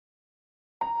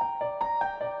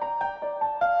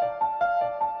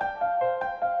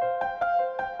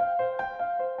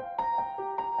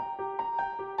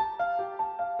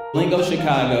Lingo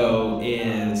Chicago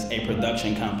is a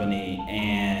production company,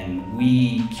 and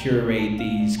we curate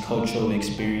these cultural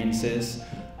experiences.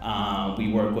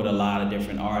 We work with a lot of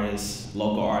different artists,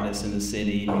 local artists in the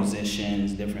city,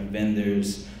 musicians, different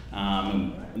vendors.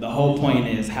 The whole point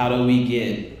is, how do we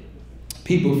get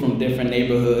people from different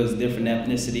neighborhoods, different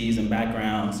ethnicities and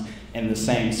backgrounds in the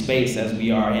same space as we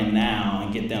are in now,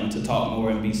 and get them to talk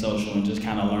more and be social and just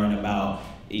kind of learn about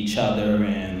each other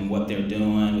and what they're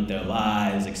doing with their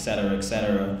lives, et cetera, et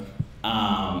cetera.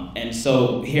 And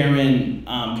so hearing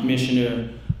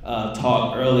Commissioner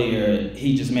talk earlier,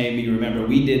 he just made me remember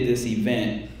we did this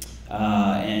event,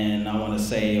 and I want to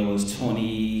say it was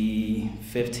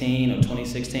 2015 or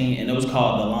 2016, and it was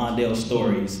called the Lawndale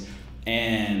Stories,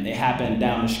 and it happened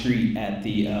down the street at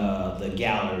the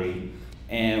gallery.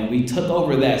 And we took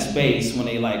over that space when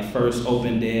they first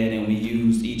opened it, and we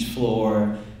used each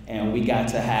floor. And we got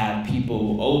to have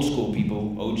people, old school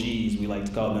people, OGs we like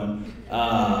to call them,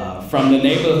 from the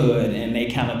neighborhood, and they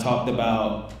kind of talked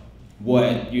about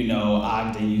what,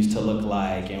 Ogden used to look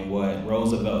like, and what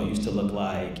Roosevelt used to look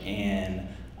like, and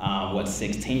what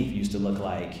 16th used to look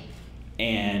like.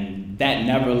 And that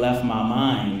never left my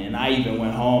mind. And I even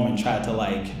went home and tried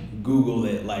to Google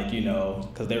it,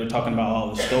 because they were talking about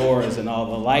all the stores and all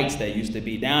the lights that used to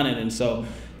be down it. And so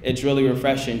it's really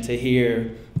refreshing to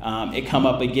hear it come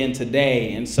up again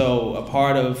today. And so a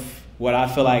part of what I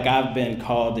feel like I've been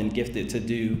called and gifted to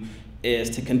do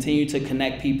is to continue to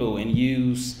connect people and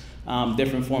use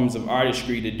different forms of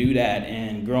artistry to do that.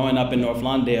 And growing up in North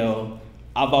Lawndale,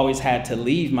 I've always had to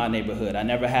leave my neighborhood. I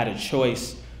never had a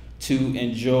choice to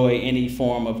enjoy any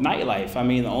form of nightlife. I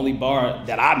mean, the only bar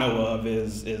that I know of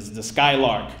is the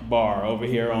Skylark bar over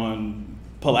here on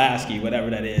Pulaski, whatever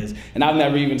that is. And I've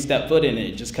never even stepped foot in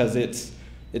it, just because it's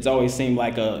always seemed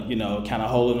like a, kind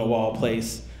of hole in the wall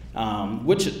place,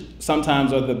 which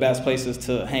sometimes are the best places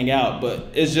to hang out. But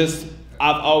it's just,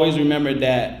 I've always remembered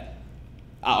that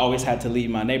I always had to leave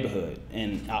my neighborhood,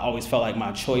 and I always felt like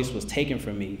my choice was taken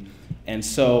from me. And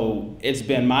so it's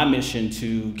been my mission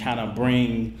to kind of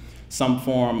bring some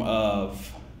form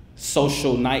of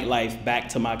social nightlife back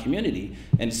to my community.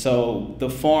 And so the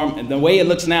way it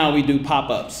looks now, we do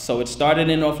pop-ups. So it started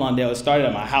in North Lawndale. It started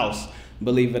at my house,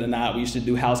 believe it or not. We used to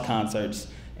do house concerts,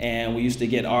 and we used to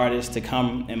get artists to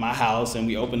come in my house, and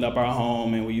we opened up our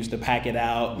home, and we used to pack it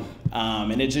out.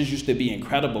 And it just used to be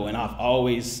incredible, and I've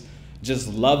always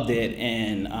just loved it.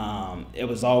 And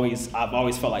I've always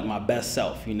felt like my best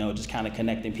self, just kind of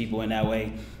connecting people in that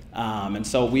way. And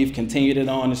so we've continued it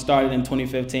on. It started in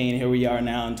 2015. Here we are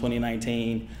now in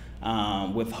 2019,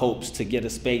 with hopes to get a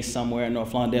space somewhere in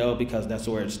North Lawndale, because that's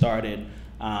where it started.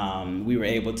 We were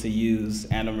able to use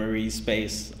Anna Marie's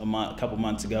space a couple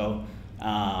months ago,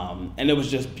 and it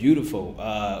was just beautiful.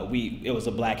 It was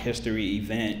a Black History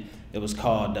event. It was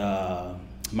called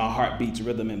My Heart Beats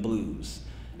Rhythm and Blues.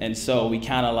 And so we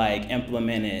kind of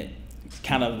implemented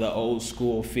kind of the old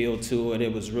school feel to it.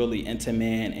 It was really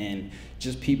intimate, and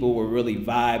just people were really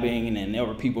vibing, and there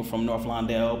were people from North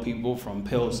Lawndale, people from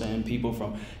Pilsen,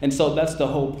 and so that's the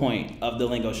whole point of the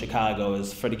Lingo Chicago,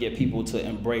 is to get people to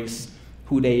embrace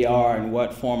who they are and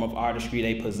what form of artistry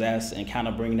they possess, and kind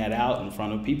of bring that out in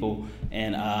front of people.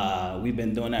 And we've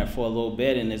been doing that for a little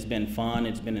bit, and it's been fun.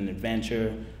 It's been an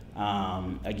adventure,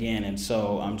 again, and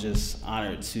so I'm just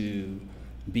honored to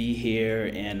be here.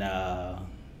 And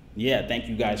yeah, thank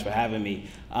you guys for having me.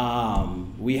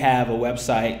 We have a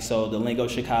website, so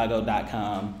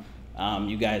thelingochicago.com.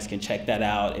 You guys can check that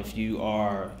out. If you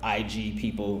are IG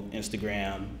people,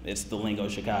 Instagram, it's the Lingo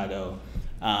Chicago.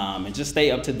 And just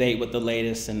stay up to date with the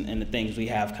latest and the things we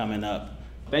have coming up.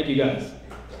 Thank you guys.